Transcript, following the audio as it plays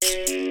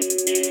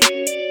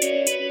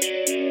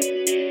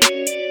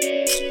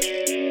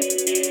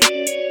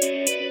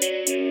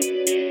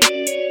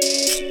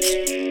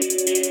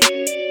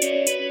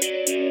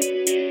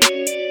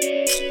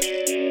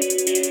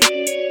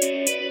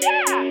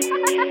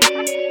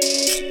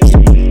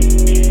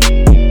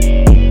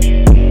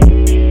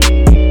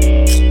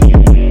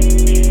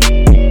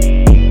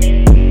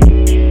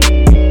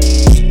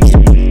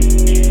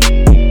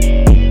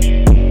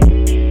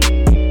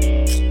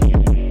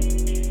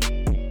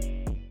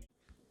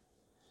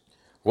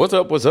What's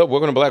up? What's up?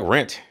 Welcome to Black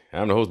Rent.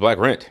 I'm the host, Black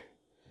Rent.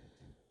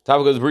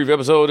 Topic of this brief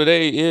episode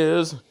today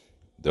is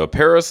the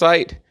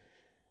Parasite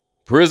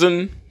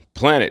Prison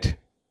Planet.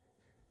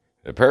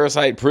 The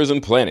Parasite Prison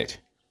Planet.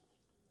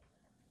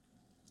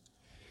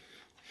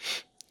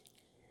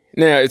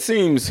 Now, it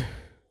seems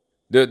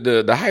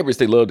the hybrids,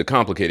 they love to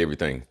complicate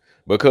everything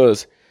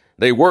because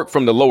they work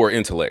from the lower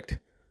intellect,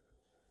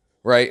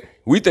 right?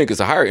 We think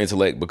it's a higher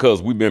intellect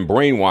because we've been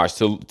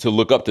brainwashed to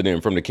look up to them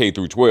from the K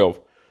through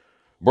 12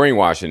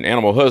 brainwashing,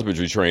 animal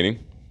husbandry training.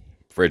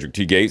 Frederick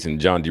T. Gates and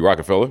John D.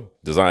 Rockefeller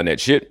designed that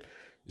shit.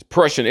 It's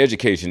Prussian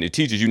education. It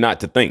teaches you not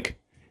to think,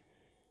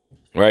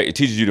 right? It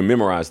teaches you to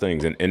memorize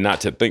things and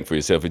not to think for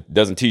yourself. It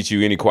doesn't teach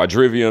you any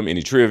quadrivium,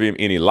 any trivium,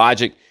 any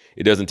logic.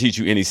 It doesn't teach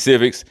you any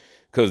civics,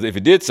 because if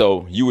it did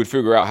so, you would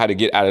figure out how to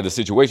get out of the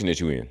situation that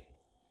you're in,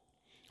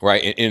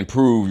 right? And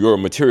improve your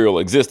material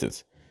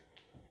existence.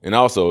 And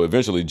also,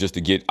 eventually, just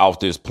to get off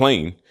this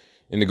plane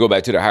and to go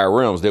back to the higher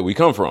realms that we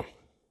come from.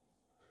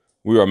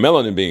 We are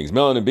melanin beings.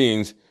 Melanin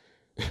beings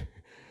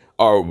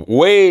are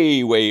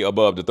way, way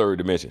above the third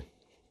dimension.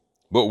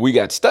 But we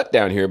got stuck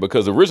down here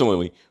because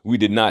originally we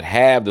did not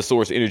have the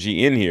source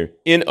energy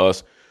in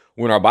us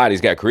when our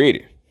bodies got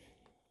created.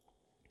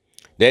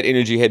 That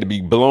energy had to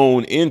be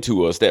blown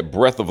into us. That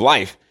breath of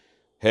life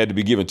had to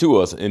be given to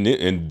us.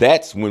 And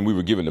that's when we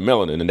were given the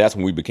melanin. And that's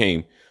when we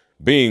became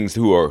beings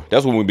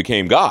that's when we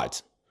became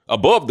gods,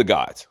 above the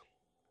gods,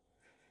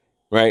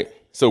 right?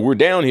 So we're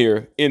down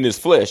here in this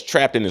flesh,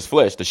 trapped in this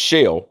flesh, the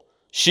Sheol,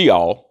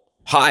 hell,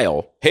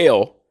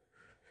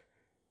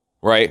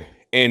 right?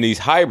 And these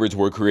hybrids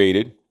were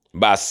created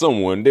by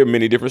someone. There are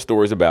many different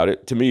stories about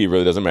it. To me, it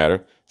really doesn't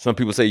matter. Some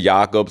people say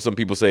Jacob. Some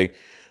people say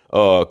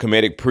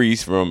Kemetic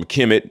priest from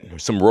Kemet.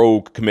 Some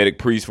rogue Kemetic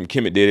priest from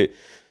Kemet did it.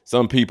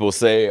 Some people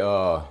say,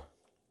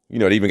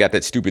 they even got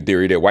that stupid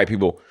theory that white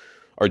people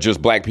are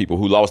just black people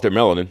who lost their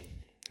melanin.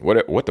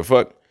 What the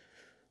fuck?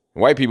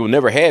 White people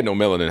never had no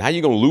melanin. How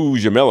you gonna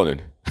lose your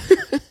melanin?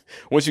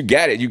 Once you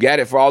got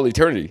it for all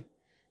eternity.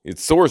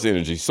 It's source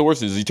energy.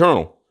 Source is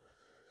eternal.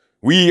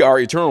 We are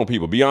eternal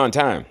people beyond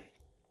time.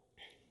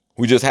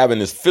 We just having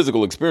this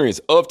physical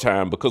experience of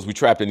time because we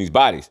trapped in these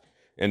bodies.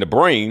 And the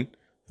brain,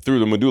 through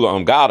the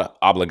medulla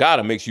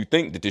oblongata, makes you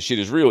think that this shit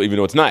is real, even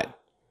though it's not.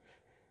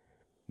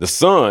 The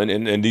sun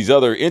and these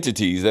other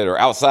entities that are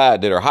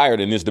outside, that are higher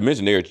than this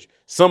dimension,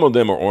 some of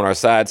them are on our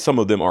side, some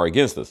of them are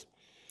against us.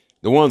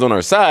 The ones on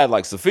our side,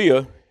 like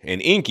Sophia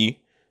and Enki,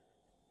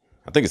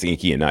 I think it's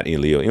Enki and not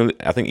Enlil.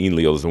 I think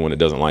Enlil is the one that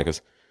doesn't like us.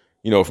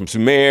 From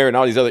Sumer and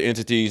all these other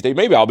entities, they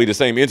maybe all be the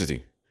same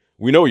entity.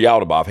 We know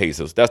Yaldabaoth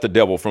hates us. That's the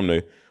devil from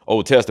the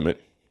Old Testament,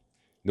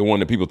 the one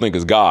that people think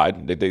is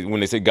God. When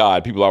they say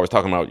God, people are always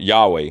talking about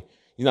Yahweh.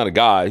 He's not a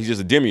God. He's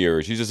just a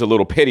demiurge. He's just a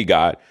little petty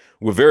God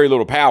with very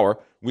little power,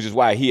 which is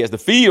why he has to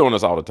feed on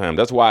us all the time.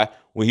 That's why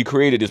when he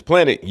created this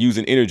planet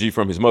using energy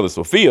from his mother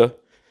Sophia,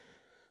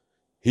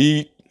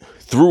 he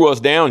threw us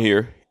down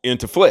here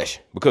into flesh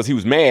because he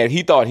was mad.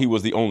 He thought he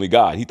was the only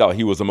God. He thought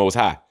he was the most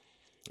high.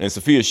 And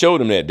Sophia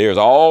showed him that there's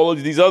all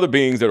of these other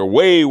beings that are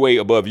way, way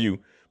above you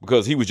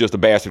because he was just a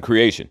bastard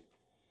creation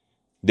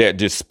that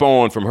just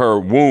spawned from her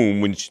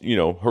womb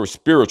her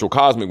spiritual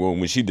cosmic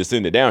womb when she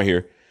descended down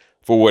here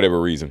for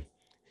whatever reason.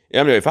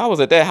 I mean, if I was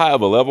at that high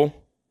of a level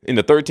in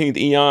the 13th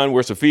eon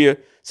where Sophia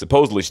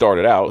supposedly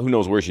started out, who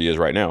knows where she is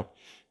right now,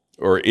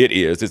 or it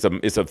is,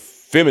 it's a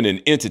feminine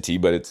entity,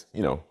 but it's,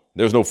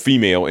 there's no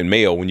female and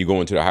male when you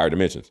go into the higher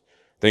dimensions.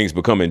 Things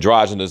become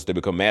androgynous, they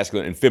become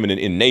masculine and feminine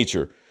in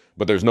nature,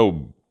 but there's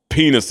no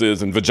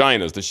penises and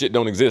vaginas. The shit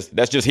don't exist.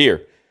 That's just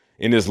here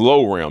in this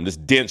low realm, this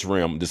dense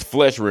realm, this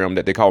flesh realm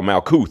that they call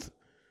Malkuth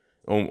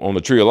on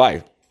the tree of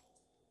life.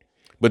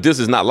 But this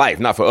is not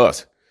life, not for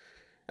us.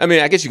 I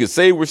mean, I guess you could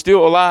say we're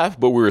still alive,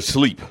 but we're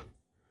asleep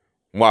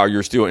while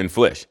you're still in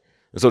flesh.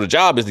 And so the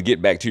job is to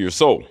get back to your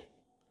soul.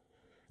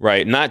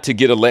 Right, not to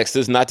get a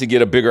Lexus, not to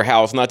get a bigger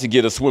house, not to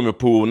get a swimming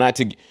pool,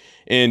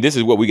 and this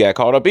is what we got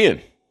caught up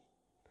in.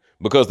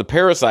 Because the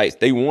parasites,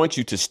 they want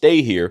you to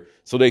stay here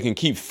so they can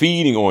keep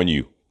feeding on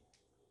you.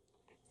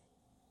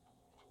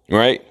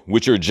 Right,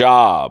 with your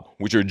job,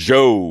 with your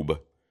Job,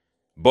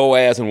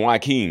 Boaz and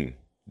Joaquin,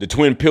 the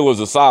twin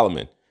pillars of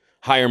Solomon,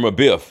 Hiram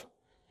Abiff,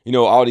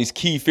 all these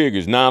key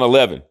figures,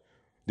 9/11.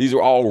 These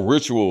are all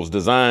rituals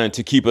designed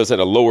to keep us at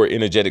a lower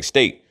energetic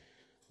state.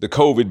 The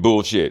COVID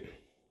bullshit.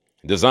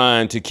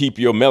 Designed to keep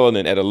your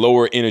melanin at a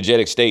lower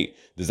energetic state,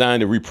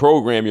 designed to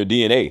reprogram your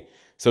DNA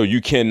so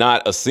you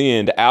cannot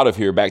ascend out of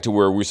here back to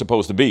where we're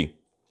supposed to be.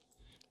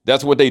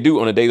 That's what they do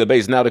on a daily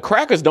basis. Now, the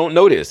crackers don't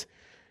know this.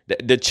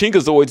 The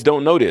Chingazoids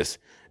don't know this.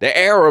 The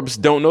Arabs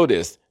don't know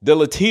this. The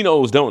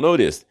Latinos don't know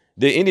this.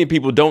 The Indian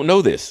people don't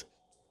know this.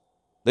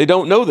 They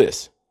don't know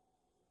this.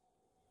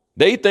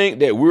 They think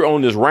that we're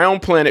on this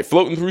round planet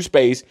floating through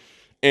space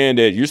and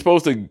that you're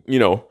supposed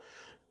to,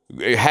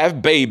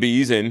 have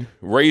babies and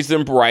raise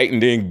them right and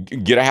then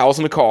get a house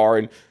and a car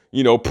and,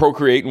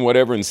 procreate and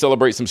whatever and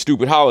celebrate some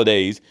stupid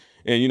holidays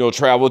and,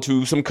 travel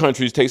to some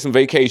countries, take some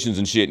vacations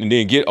and shit and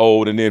then get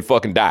old and then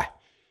fucking die.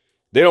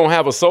 They don't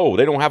have a soul.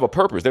 They don't have a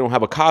purpose. They don't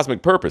have a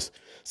cosmic purpose.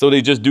 So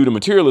they just do the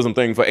materialism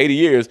thing for 80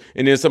 years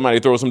and then somebody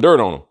throws some dirt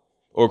on them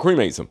or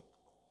cremates them.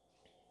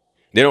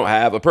 They don't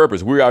have a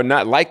purpose. We are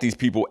not like these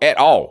people at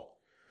all.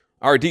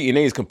 Our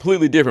DNA is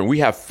completely different. We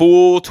have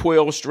full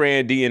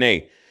 12-strand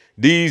DNA.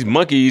 These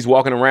monkeys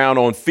walking around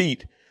on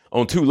feet,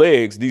 on 2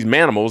 legs, these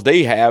mammals,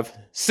 they have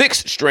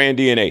 6-strand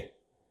DNA.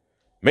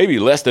 Maybe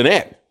less than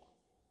that.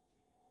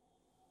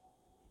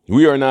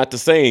 We are not the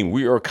same.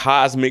 We are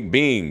cosmic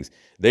beings.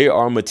 They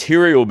are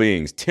material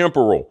beings,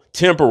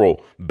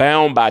 temporal,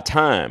 bound by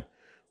time.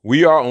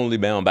 We are only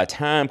bound by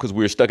time because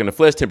we're stuck in the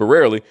flesh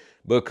temporarily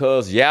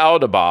because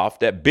Yaldabaoth,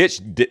 that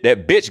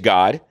bitch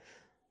god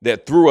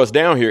that threw us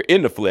down here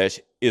in the flesh,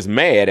 is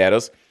mad at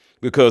us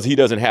because he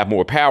doesn't have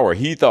more power.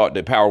 He thought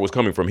that power was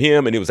coming from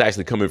him and it was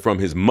actually coming from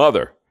his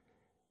mother.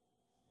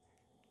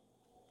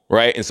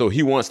 Right? And so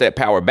he wants that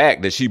power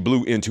back that she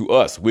blew into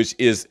us, which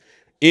is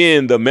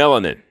in the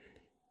melanin.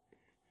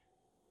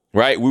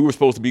 Right? We were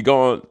supposed to be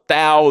gone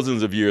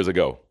thousands of years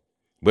ago.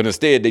 But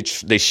instead,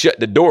 they shut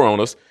the door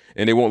on us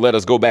and they won't let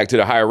us go back to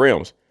the higher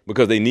realms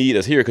because they need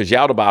us here because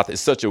Yaldabaoth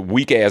is such a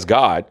weak-ass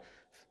god,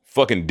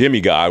 fucking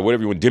demigod,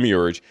 whatever you want,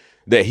 demiurge,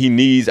 that he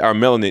needs our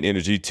melanin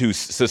energy to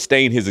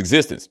sustain his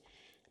existence.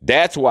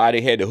 That's why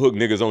they had to hook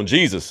niggas on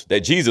Jesus,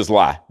 that Jesus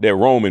lie that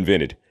Rome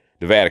invented,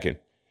 the Vatican,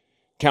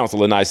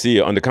 Council of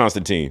Nicaea under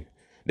Constantine.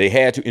 They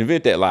had to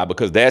invent that lie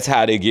because that's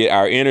how they get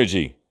our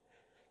energy.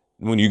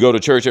 When you go to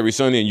church every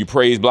Sunday and you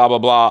praise, blah, blah,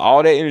 blah,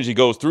 all that energy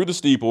goes through the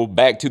steeple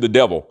back to the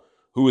devil,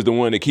 who is the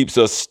one that keeps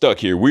us stuck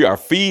here. We are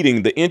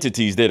feeding the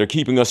entities that are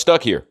keeping us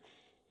stuck here.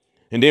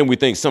 And then we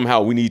think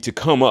somehow we need to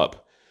come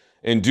up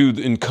and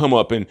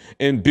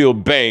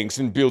build banks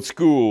and build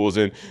schools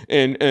and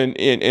you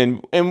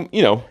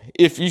know,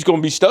 if you're going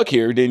to be stuck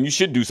here, then you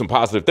should do some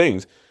positive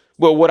things.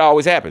 Well, what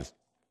always happens?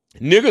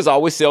 Niggas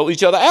always sell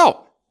each other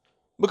out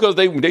because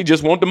they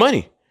just want the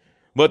money.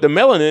 But the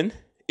melanin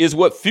is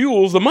what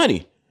fuels the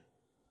money.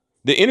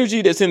 The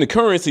energy that's in the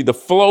currency, the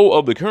flow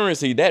of the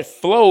currency, that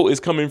flow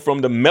is coming from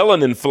the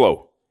melanin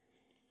flow.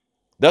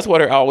 That's why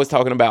they're always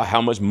talking about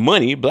how much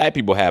money black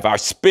people have, our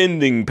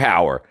spending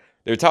power.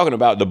 They're talking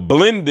about the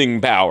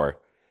blending power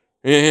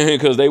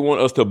because they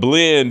want us to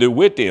blend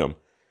with them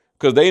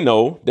because they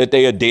know that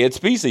they are dead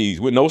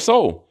species with no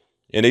soul.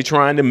 And they're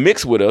trying to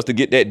mix with us to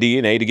get that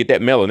DNA, to get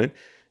that melanin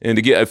and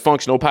to get a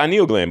functional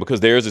pineal gland because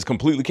theirs is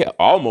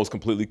almost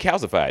completely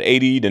calcified,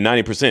 80 to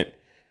 90%.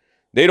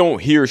 They don't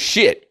hear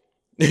shit.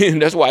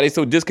 And that's why they're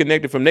so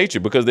disconnected from nature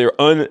because they're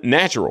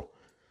unnatural.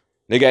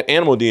 They got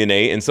animal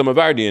DNA and some of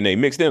our DNA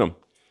mixed in them.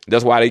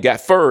 That's why they got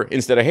fur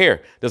instead of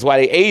hair. That's why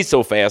they age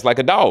so fast like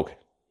a dog.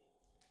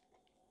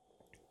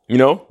 You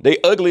know, they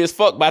ugly as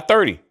fuck by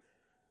 30.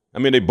 I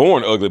mean, they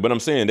born ugly, but I'm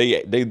saying they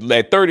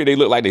at 30, they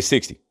look like they're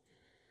 60.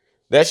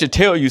 That should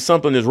tell you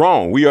something is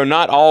wrong. We are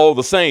not all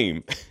the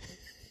same.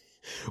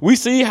 We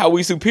see how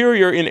we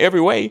superior in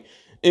every way,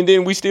 and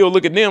then we still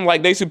look at them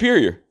like they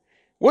superior.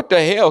 What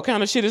the hell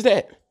kind of shit is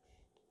that?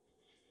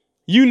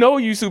 You know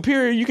you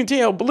superior, you can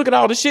tell, but look at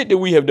all the shit that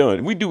we have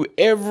done. We do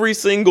every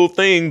single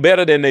thing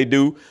better than they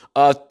do,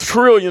 1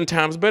 trillion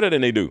times better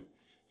than they do.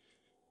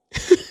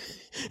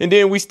 And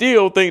then we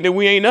still think that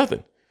we ain't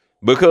nothing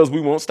because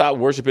we won't stop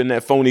worshiping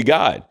that phony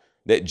God,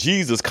 that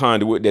Jesus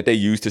conduit that they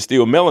use to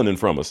steal melanin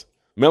from us,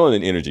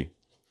 melanin energy.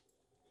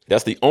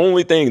 That's the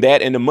only thing,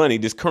 that and the money,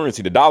 this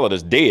currency, the dollar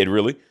that's dead,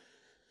 really,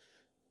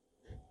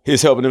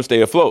 is helping them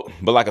stay afloat.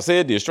 But like I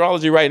said, the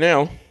astrology right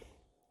now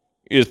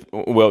is,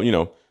 well, you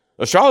know,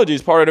 astrology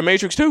is part of the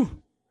matrix too.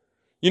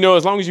 You know,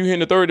 as long as you're in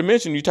the third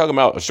dimension, you're talking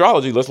about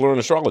astrology. Let's learn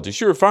astrology.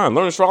 Sure, fine.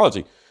 Learn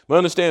astrology. But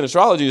understand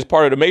astrology is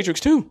part of the matrix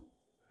too.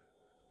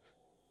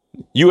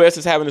 U.S.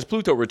 is having its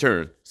Pluto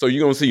return. So you're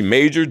going to see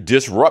major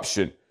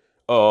disruption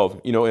of,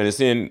 you know, and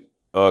it's in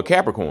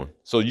Capricorn.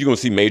 So you're going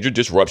to see major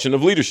disruption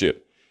of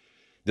leadership.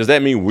 Does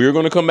that mean we're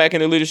going to come back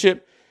into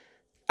leadership?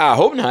 I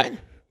hope not.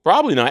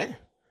 Probably not.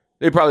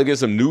 They probably get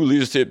some new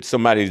leadership,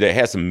 somebody that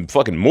has some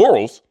fucking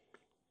morals,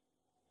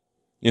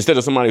 instead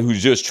of somebody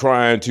who's just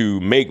trying to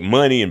make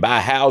money and buy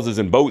houses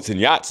and boats and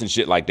yachts and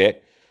shit like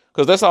that.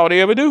 Because that's all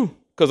they ever do.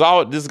 Because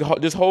all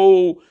this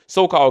whole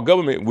so-called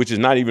government, which is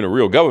not even a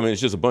real government,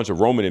 it's just a bunch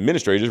of Roman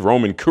administrators,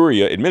 Roman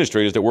Curia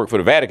administrators that work for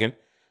the Vatican.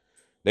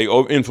 They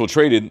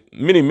infiltrated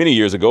many, many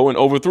years ago and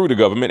overthrew the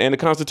government and the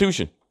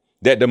Constitution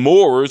that the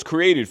Moors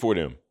created for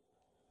them.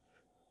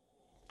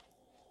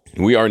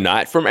 We are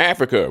not from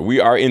Africa. We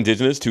are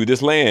indigenous to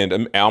this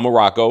land, Al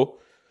Morocco,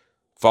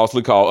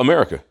 falsely called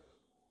America.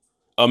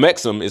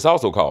 Amexem is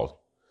also called.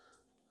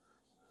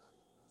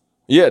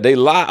 Yeah, they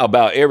lie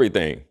about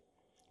everything.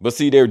 But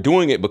see, they're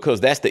doing it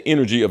because that's the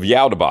energy of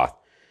Yaldabaoth.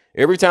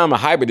 Every time a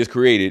hybrid is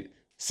created,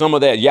 some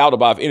of that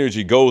Yaldabaoth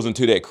energy goes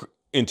into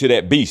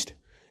that beast.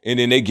 And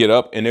then they get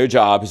up and their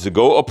job is to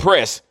go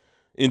oppress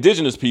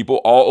indigenous people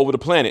all over the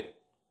planet.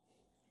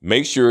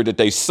 Make sure that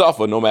they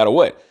suffer no matter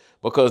what.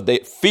 Because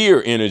that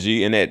fear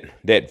energy and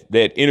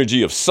that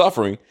energy of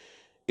suffering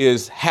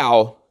is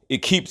how it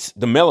keeps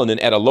the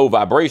melanin at a low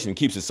vibration,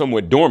 keeps it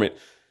somewhat dormant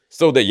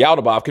so that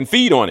Yaldabaoth can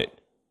feed on it.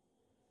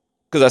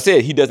 Because I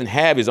said he doesn't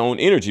have his own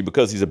energy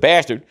because he's a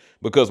bastard.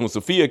 Because when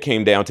Sophia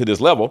came down to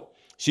this level,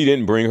 she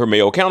didn't bring her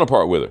male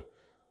counterpart with her.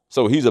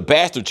 So he's a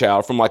bastard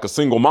child from like a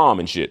single mom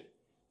and shit.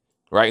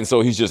 Right. And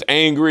so he's just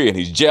angry and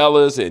he's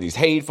jealous and he's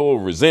hateful,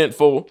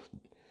 resentful.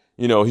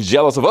 You know, he's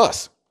jealous of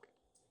us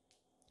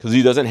because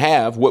he doesn't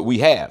have what we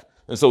have.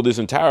 And so this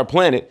entire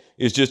planet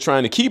is just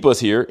trying to keep us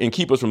here and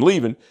keep us from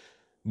leaving,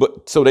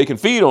 but so they can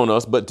feed on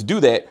us. But to do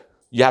that,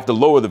 you have to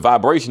lower the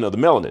vibration of the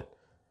melanin.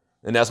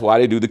 And that's why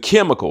they do the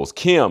chemicals.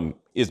 Chem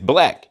is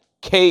black.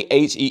 Khem,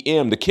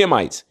 the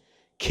Kemites.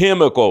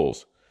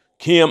 Chemicals.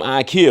 Chem,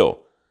 I kill.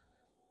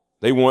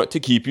 They want to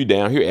keep you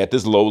down here at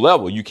this low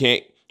level.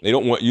 They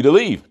don't want you to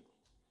leave.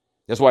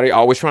 That's why they're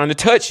always trying to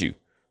touch you.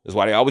 That's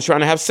why they're always trying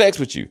to have sex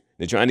with you.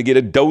 They're trying to get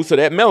a dose of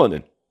that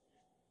melanin.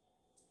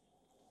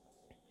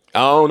 I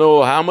don't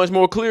know how much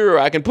more clearer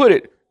I can put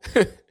it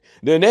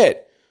than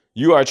that.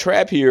 You are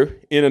trapped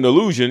here in an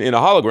illusion, in a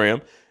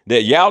hologram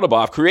that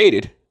Yaldabaoth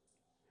created.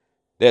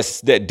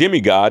 That's that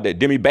demigod, that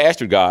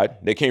demi-bastard god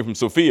that came from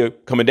Sophia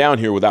coming down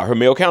here without her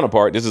male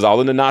counterpart. This is all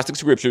in the Gnostic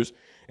scriptures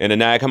and the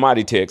Nag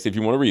Hammadi text, if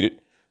you want to read it.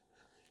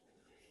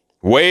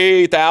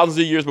 Way thousands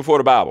of years before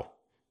the Bible.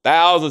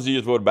 Thousands of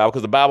years before the Bible,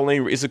 because the Bible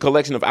it's a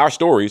collection of our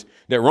stories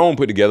that Rome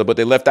put together, but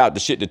they left out the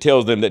shit that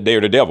tells them that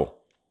they're the devil.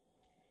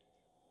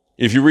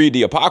 If you read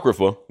the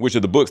Apocrypha, which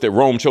are the books that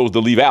Rome chose to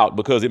leave out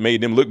because it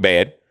made them look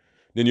bad,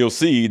 then you'll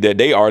see that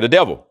they are the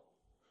devil.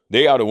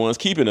 They are the ones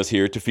keeping us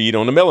here to feed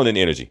on the melanin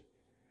energy.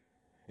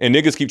 And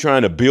niggas keep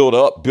trying to build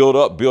up.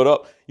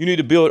 You need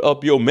to build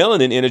up your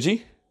melanin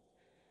energy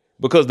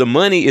because the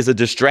money is a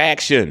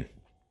distraction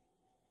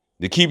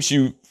that keeps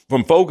you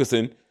from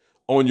focusing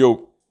on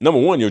your,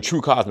 number one, your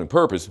true cosmic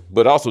purpose,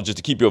 but also just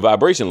to keep your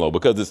vibration low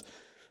because it's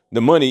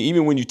the money,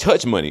 even when you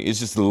touch money, it's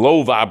just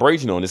low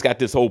vibration on. It's got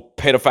this whole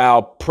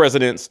pedophile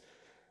presidents,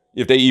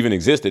 if they even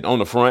existed, on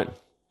the front.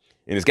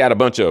 And it's got a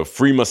bunch of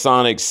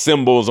Freemasonic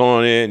symbols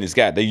on it.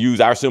 And they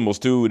use our symbols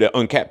too, the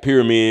uncapped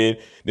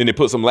pyramid. Then they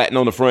put some Latin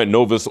on the front,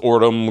 Novus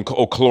Ordo,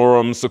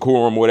 Oclorum,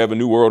 Secorum, whatever,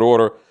 New World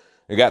Order.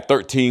 They got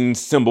 13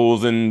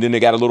 symbols, and then they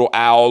got a little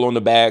owl on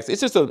the backs.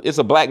 It's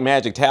a black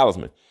magic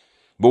talisman.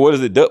 But what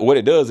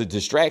it does, it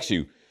distracts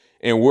you.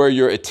 And where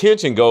your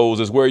attention goes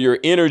is where your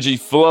energy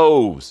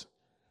flows.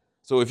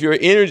 So if your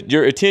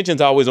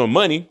attention's always on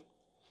money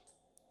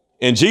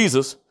and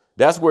Jesus,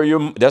 that's where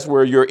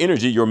your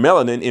energy, your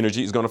melanin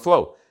energy is going to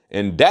flow.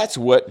 And that's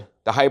what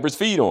the hybrids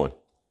feed on.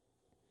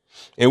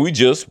 And we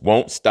just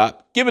won't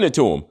stop giving it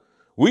to them.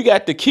 We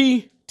got the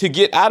key to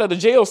get out of the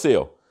jail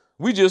cell.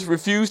 We just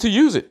refuse to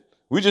use it.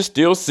 We just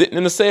still sitting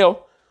in the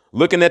cell,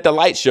 looking at the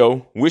light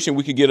show, wishing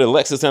we could get a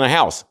Lexus and a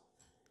house.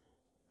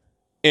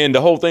 And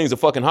the whole thing's a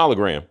fucking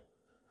hologram.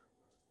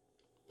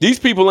 These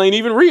people ain't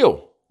even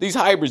real. These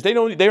hybrids, they're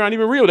not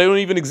even real. They don't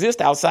even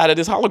exist outside of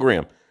this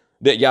hologram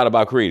that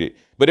Yaldabaoth created.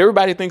 But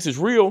everybody thinks it's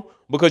real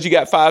because you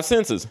got 5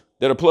 senses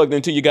that are plugged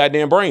into your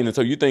goddamn brain. And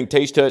so you think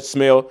taste, touch,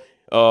 smell,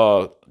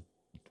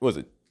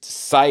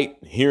 sight,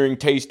 hearing,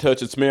 taste,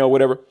 touch, and smell,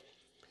 whatever.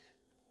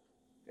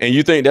 And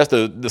you think that's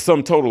the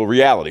sum total of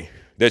reality,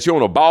 that you're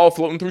on a ball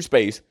floating through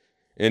space.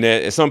 And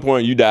that at some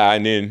point you die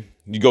and then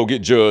you go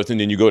get judged and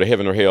then you go to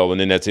heaven or hell.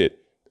 And then that's it.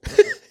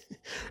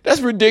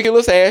 That's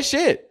ridiculous ass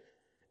shit.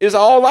 It's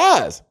all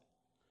lies.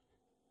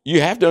 You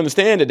have to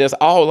understand that that's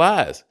all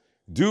lies.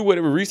 Do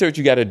whatever research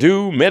you got to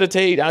do.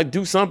 Meditate.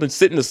 Do something.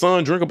 Sit in the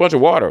sun. Drink a bunch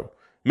of water.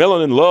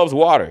 Melanin loves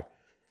water.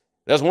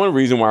 That's one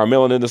reason why our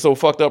melanin is so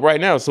fucked up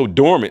right now. It's so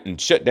dormant and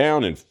shut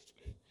down and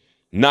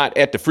not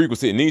at the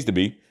frequency it needs to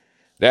be.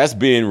 That's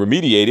been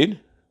remediated.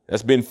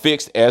 That's been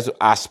fixed as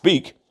I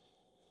speak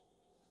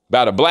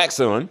by the black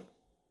sun,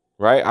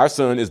 right? Our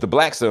sun is the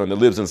black sun that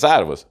lives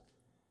inside of us,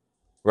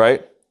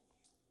 right?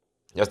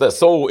 That's that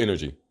soul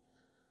energy.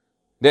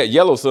 That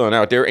yellow sun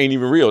out there ain't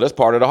even real. That's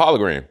part of the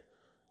hologram.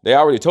 They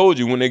already told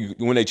you when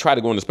they try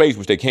to go into space,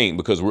 which they can't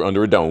because we're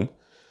under a dome.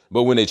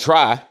 But when they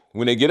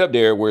get up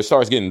there where it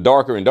starts getting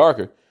darker and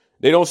darker,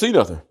 they don't see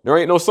nothing. There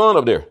ain't no sun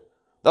up there.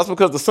 That's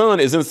because the sun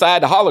is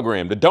inside the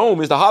hologram. The dome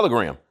is the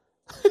hologram.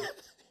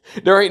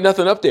 There ain't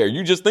nothing up there.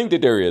 You just think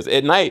that there is.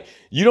 At night,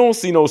 you don't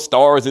see no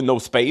stars in no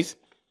space.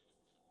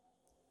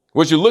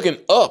 What you're looking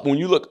up, when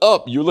you look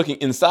up, you're looking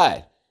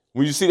inside.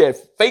 When you see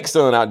that fake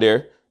sun out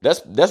there,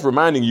 that's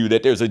reminding you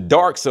that there's a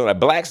dark sun, a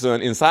black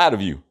sun inside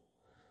of you.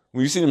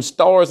 When you see them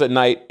stars at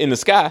night in the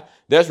sky,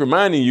 that's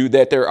reminding you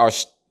that there are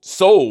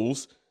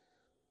souls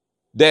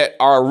that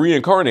are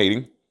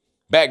reincarnating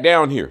back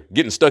down here,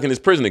 getting stuck in this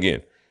prison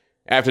again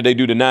after they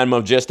do the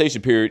 9-month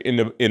gestation period in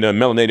a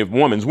melanated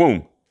woman's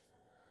womb.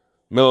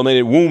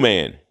 Melanated womb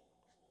man.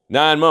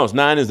 9 months.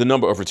 9 is the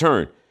number of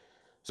return.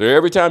 So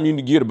every time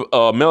you get a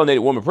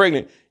melanated woman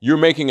pregnant, you're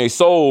making a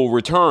soul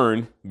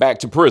return back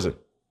to prison.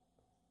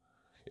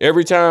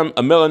 Every time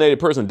a melanated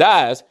person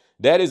dies,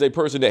 that is a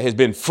person that has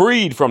been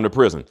freed from the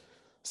prison.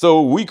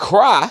 So we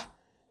cry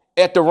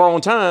at the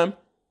wrong time,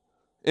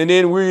 and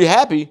then we're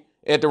happy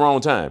at the wrong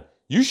time.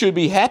 You should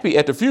be happy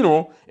at the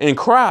funeral and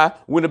cry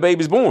when the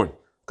baby's born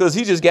because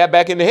he just got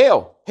back into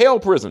hell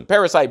prison,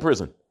 parasite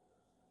prison.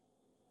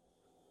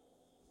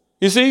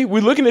 You see,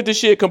 we're looking at this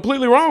shit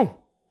completely wrong.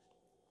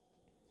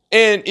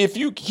 And if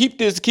you keep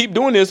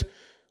doing this,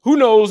 who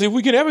knows if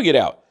we can ever get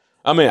out?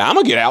 I mean, I'm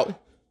gonna get out,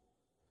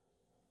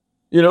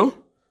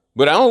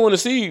 but I don't want to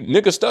see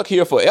niggas stuck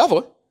here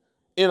forever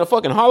in a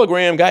fucking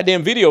hologram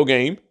goddamn video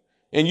game.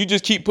 And you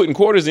just keep putting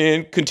quarters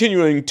in,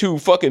 continuing to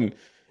fucking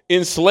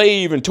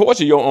enslave and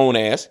torture your own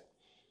ass.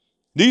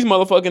 These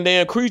motherfucking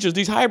damn creatures,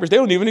 these hybrids, they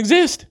don't even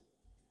exist.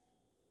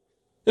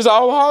 It's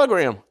all a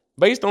hologram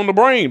based on the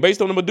brain,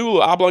 based on the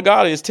medulla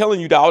oblongata. It's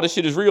telling you that all this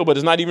shit is real, but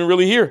it's not even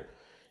really here.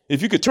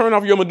 If you could turn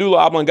off your medulla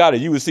oblongata,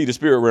 you would see the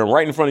spirit realm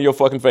right in front of your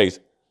fucking face.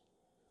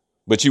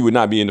 But you would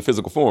not be in the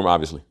physical form,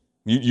 obviously.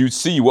 You'd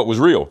see what was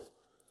real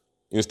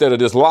instead of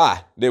this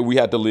lie that we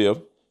had to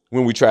live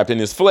when we trapped in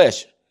this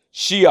flesh.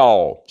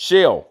 Sheol,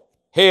 shell,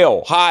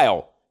 hell,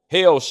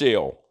 hell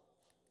shell.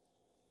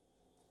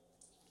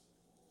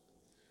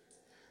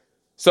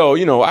 So,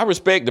 I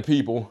respect the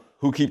people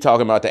who keep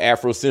talking about the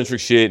Afrocentric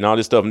shit and all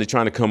this stuff, and they're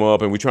trying to come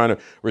up and we're trying to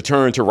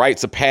return to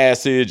rites of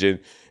passage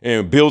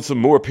and build some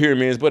more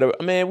pyramids.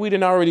 But man, we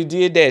done already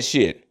did that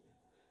shit,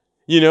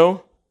 and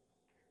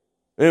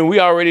we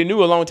already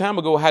knew a long time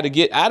ago how to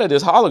get out of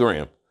this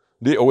hologram.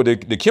 The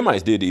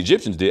Kemites did, the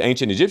Egyptians did,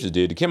 ancient Egyptians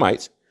did, the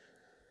Kemites,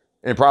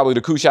 and probably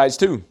the Kushites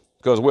too,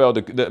 because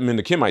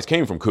the Kemites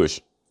came from Kush.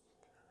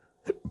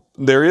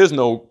 There is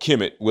no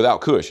Kemet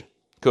without Kush,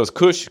 because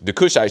the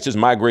Kushites just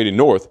migrated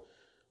north,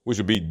 which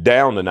would be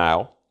down the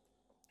Nile,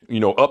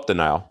 up the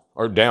Nile,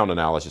 or down the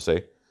Nile, I should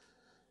say.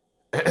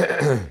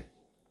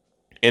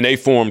 And they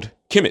formed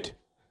Kemet.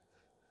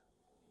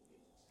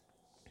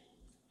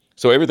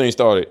 So everything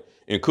started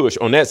in Kush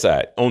on that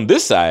side. On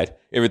this side,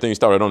 everything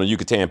started on the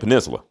Yucatan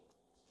Peninsula,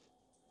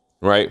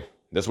 right?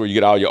 That's where you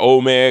get all your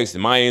Olmecs, the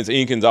Mayans,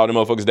 Incans, all the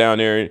motherfuckers down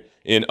there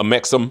in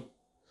Amexem.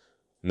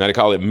 Now they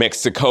call it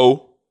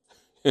Mexico.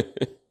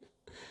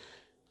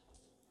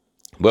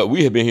 But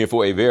we have been here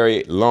for a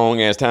very long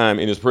ass time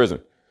in this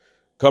prison,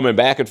 coming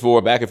back and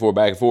forth, back and forth,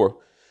 back and forth.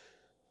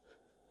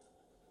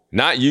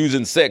 Not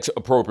using sex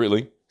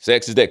appropriately.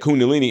 Sex is that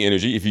Kundalini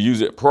energy. If you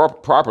use it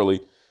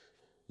properly,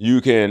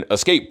 you can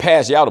escape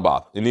past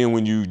Yaldabaoth. And then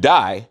when you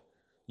die,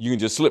 you can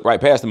just slip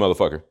right past the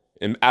motherfucker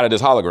and out of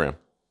this hologram.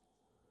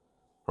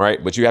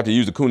 Right? But you have to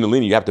use the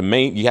Kundalini. You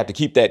have to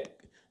keep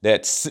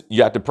that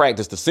you have to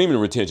practice the semen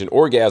retention,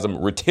 orgasm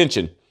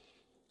retention.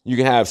 You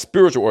can have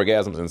spiritual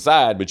orgasms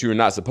inside, but you're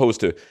not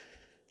supposed to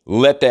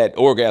let that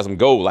orgasm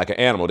go like an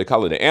animal. They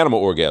call it an animal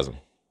orgasm.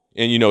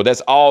 And, that's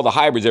all the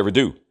hybrids ever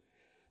do.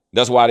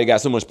 That's why they got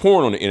so much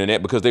porn on the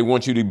internet, because they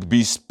want you to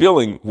be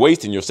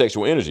wasting your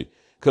sexual energy,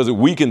 because it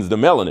weakens the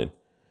melanin,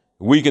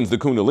 weakens the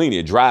Kundalini.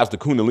 It drives the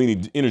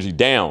Kundalini energy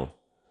down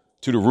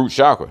to the root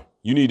chakra.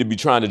 You need to be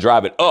trying to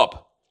drive it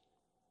up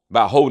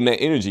by holding that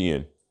energy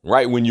in,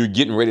 right? When you're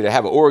getting ready to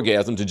have an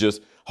orgasm, to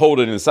just hold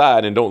it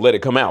inside and don't let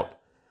it come out.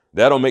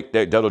 That'll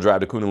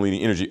drive the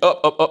Kundalini energy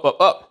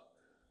up,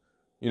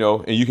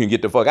 and you can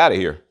get the fuck out of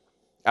here,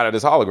 out of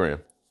this hologram.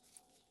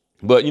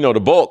 But, the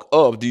bulk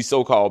of these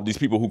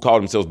people who call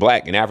themselves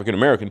black and African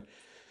American,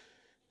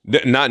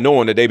 not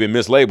knowing that they've been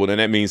mislabeled, and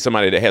that means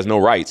somebody that has no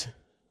rights,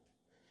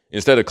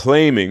 instead of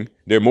claiming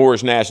their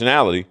Moorish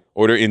nationality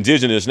or their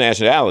indigenous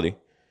nationality,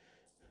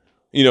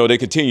 they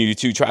continue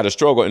to try to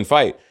struggle and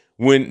fight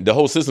when the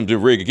whole system's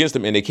been rigged against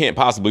them and they can't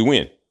possibly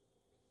win.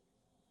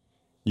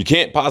 You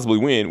can't possibly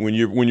win when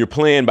you're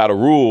playing by the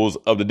rules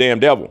of the damn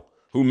devil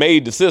who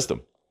made the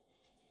system.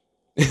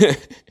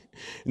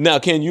 Now,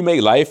 can you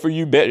make life for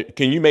you better?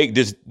 Can you make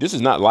this? This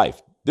is not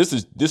life. This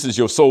is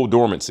your soul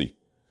dormancy.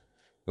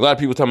 A lot of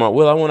people talking about,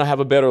 well, I want to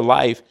have a better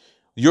life.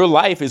 Your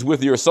life is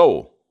with your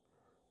soul.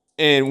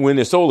 And when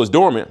the soul is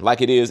dormant, like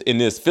it is in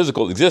this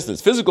physical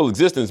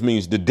existence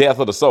means the death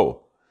of the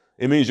soul.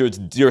 It means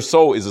your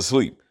soul is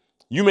asleep.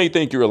 You may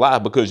think you're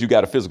alive because you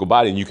got a physical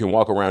body and you can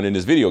walk around in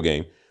this video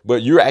game,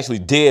 but you're actually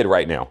dead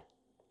right now.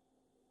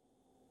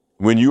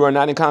 When you are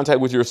not in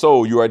contact with your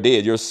soul, you are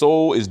dead. Your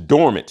soul is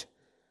dormant,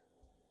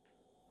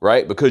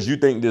 right? Because you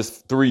think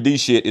this 3D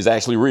shit is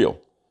actually real,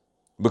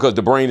 because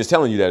the brain is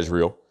telling you that it's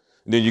real.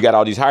 And then you got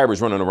all these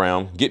hybrids running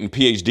around getting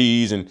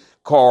PhDs and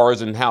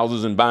cars and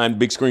houses and buying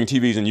big screen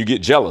TVs, and you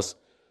get jealous,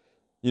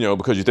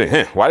 because you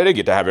think, why did they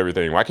get to have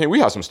everything? Why can't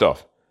we have some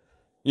stuff?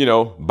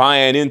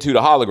 Buying into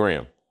the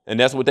hologram. And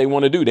that's what they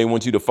want to do. They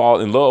want you to fall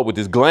in love with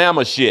this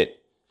glamour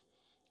shit,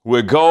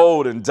 with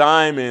gold and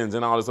diamonds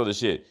and all this other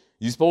shit.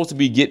 You're supposed to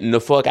be getting the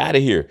fuck out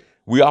of here.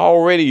 We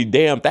already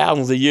damn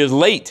thousands of years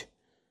late.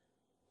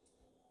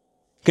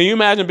 Can you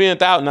imagine being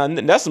thousands?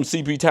 Now, that's some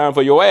CP time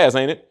for your ass,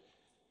 ain't it?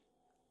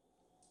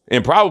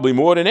 And probably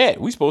more than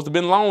that. We supposed to have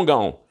been long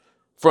gone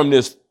from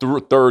this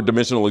third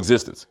dimensional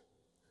existence.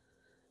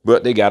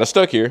 But they got us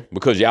stuck here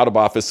because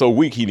Yaldabaoth is so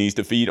weak, he needs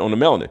to feed on the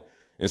melanin.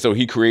 And so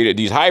he created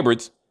these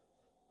hybrids.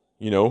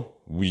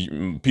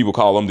 People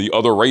call them the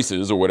other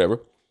races or whatever.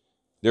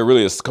 They're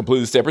really a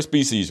completely separate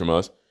species from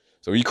us.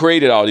 So he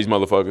created all these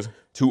motherfuckers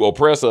to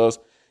oppress us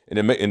and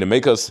to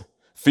make us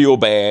feel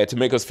bad, to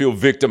make us feel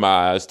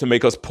victimized, to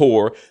make us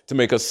poor, to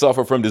make us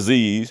suffer from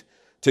disease,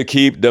 to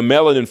keep the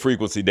melanin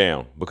frequency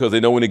down, because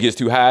they know when it gets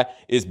too high,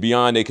 it's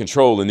beyond their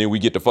control, and then we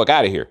get the fuck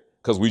out of here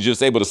because we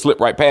just able to slip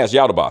right past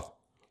Yaldabaoth.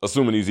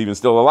 assuming he's even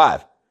still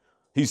alive.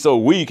 He's so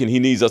weak and he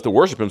needs us to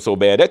worship him so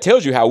bad. That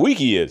tells you how weak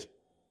he is,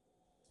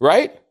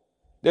 right?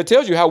 That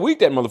tells you how weak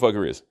that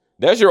motherfucker is.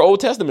 That's your Old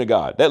Testament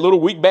God, that little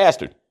weak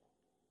bastard.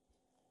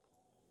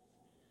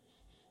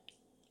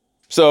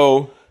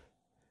 So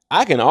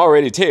I can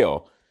already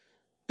tell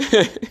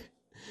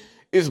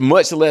it's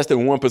much less than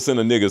 1%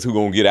 of niggas who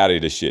gonna get out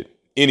of this shit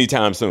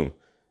anytime soon.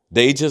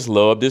 They just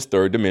love this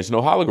third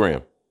dimensional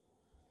hologram.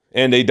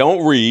 And they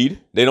don't read,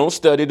 they don't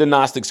study the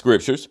Gnostic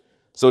scriptures,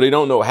 so they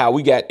don't know how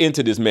we got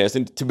into this mess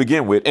to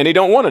begin with, and they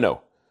don't want to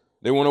know.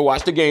 They want to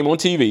watch the game on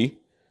TV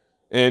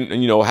and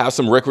have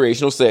some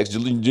recreational sex,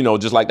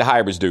 just like the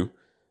hybrids do,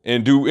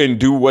 and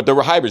do what the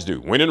hybrids do.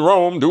 When in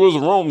Rome, do as the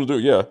Romans do.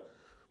 Yeah.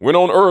 When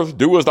on earth,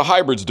 do as the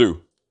hybrids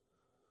do.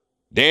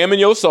 Damning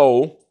your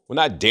soul. Well,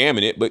 not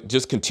damning it, but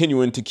just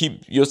continuing to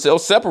keep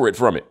yourself separate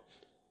from it.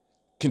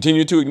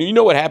 Continue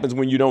to, what happens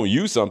when you don't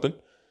use something.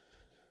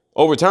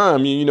 Over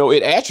time,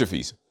 it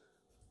atrophies.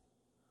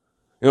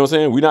 You know what I'm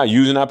saying? We're not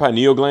using our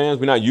pineal glands.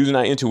 We're not using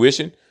our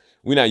intuition.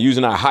 We're not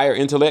using our higher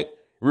intellect.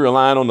 We're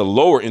relying on the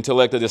lower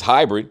intellect of this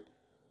hybrid,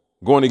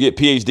 going to get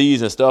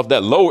PhDs and stuff.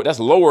 That's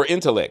lower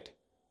intellect.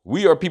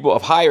 We are people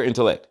of higher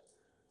intellect.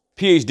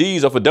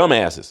 PhDs are for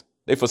dumbasses.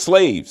 They're for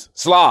slaves,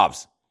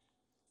 Slavs.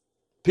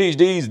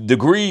 PhDs,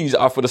 degrees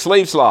are for the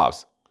slave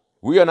Slavs.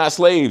 We are not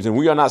slaves and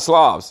we are not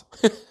Slavs.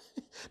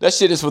 That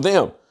shit is for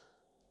them.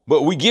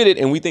 But we get it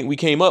and we think we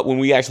came up when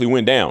we actually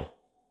went down.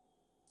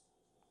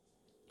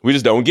 We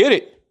just don't get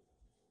it.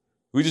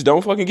 We just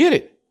don't fucking get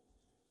it.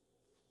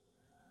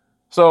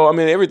 So,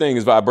 everything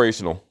is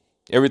vibrational.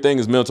 Everything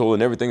is mental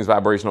and everything is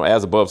vibrational,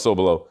 as above, so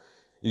below.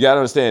 You got to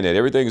understand that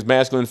everything is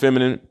masculine,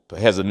 feminine,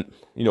 has a,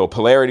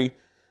 polarity.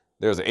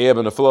 There's an ebb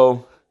and a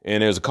flow,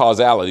 and there's a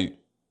causality.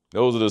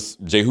 Those are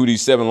the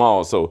Jehudi's 7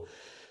 laws. So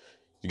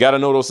you got to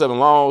know those 7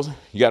 laws.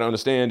 You got to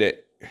understand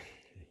that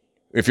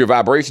if your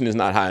vibration is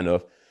not high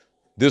enough,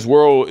 this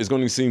world is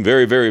going to seem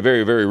very, very,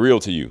 very, very real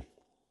to you.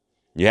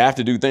 You have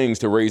to do things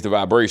to raise the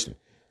vibration.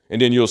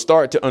 And then you'll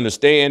start to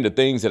understand the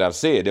things that I've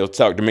said. They'll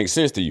start to make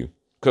sense to you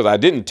because I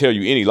didn't tell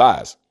you any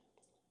lies.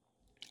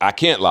 I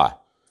can't lie.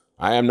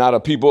 I am not a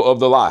people of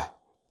the lie.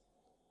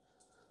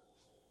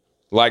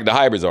 Like the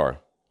hybrids are.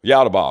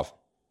 Yaldabaoth,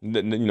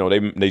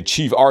 they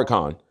chief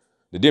archon,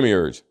 the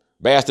demiurge,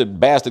 bastard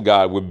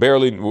god with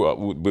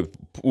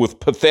with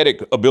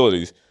pathetic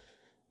abilities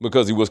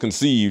because he was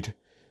conceived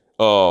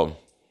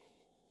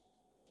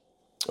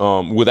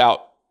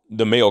without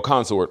the male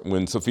consort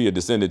when Sophia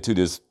descended to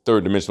this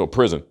third dimensional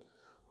prison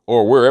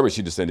or wherever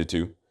she descended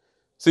to.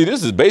 See,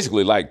 this is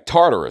basically like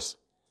Tartarus.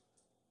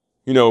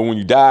 When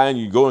you die and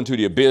you go into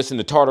the abyss and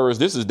the Tartarus,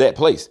 this is that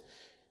place.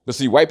 But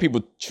see, white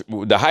people,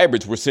 the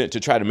hybrids were sent to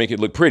try to make it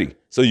look pretty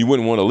so you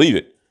wouldn't want to leave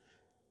it,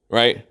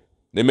 right?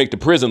 They make the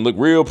prison look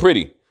real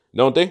pretty,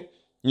 don't they?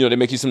 They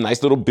make you some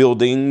nice little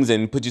buildings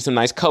and put you some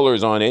nice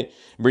colors on it,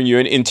 bring you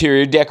an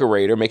interior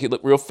decorator, make it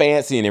look real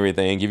fancy and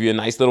everything, give you a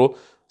nice little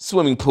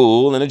swimming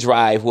pool and a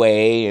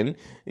driveway and,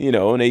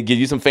 and they give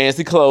you some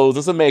fancy clothes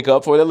and some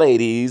makeup for the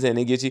ladies and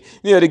they get you,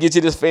 they get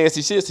you this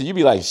fancy shit. So you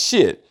be like,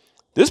 shit,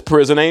 this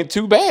prison ain't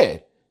too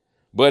bad,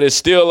 but it's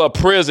still a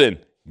prison.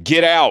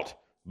 Get out.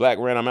 Black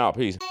Ran, I'm out.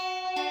 Peace.